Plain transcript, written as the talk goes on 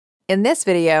In this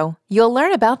video, you'll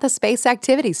learn about the Space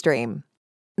Activity Stream.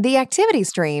 The Activity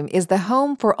Stream is the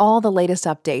home for all the latest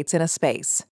updates in a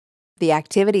space. The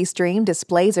Activity Stream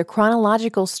displays a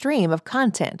chronological stream of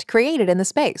content created in the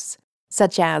space,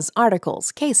 such as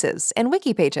articles, cases, and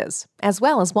wiki pages, as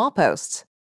well as wall posts.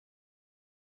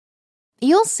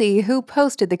 You'll see who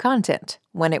posted the content,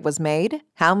 when it was made,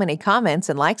 how many comments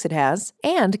and likes it has,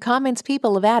 and comments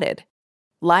people have added.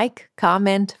 Like,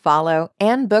 comment, follow,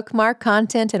 and bookmark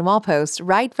content and wall posts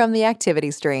right from the Activity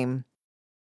Stream.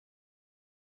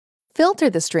 Filter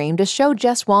the stream to show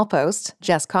just wall posts,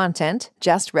 just content,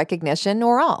 just recognition,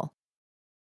 or all.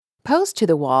 Post to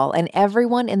the wall and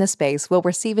everyone in the space will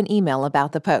receive an email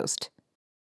about the post.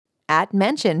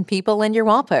 @mention people in your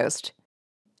wall post.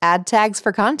 Add tags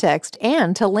for context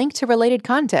and to link to related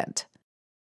content.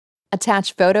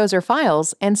 Attach photos or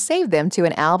files and save them to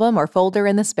an album or folder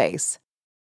in the space.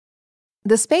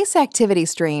 The Space Activity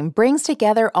Stream brings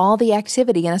together all the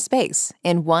activity in a space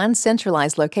in one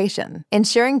centralized location,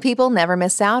 ensuring people never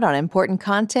miss out on important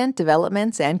content,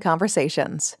 developments, and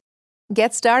conversations.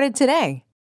 Get started today.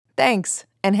 Thanks,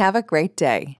 and have a great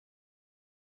day.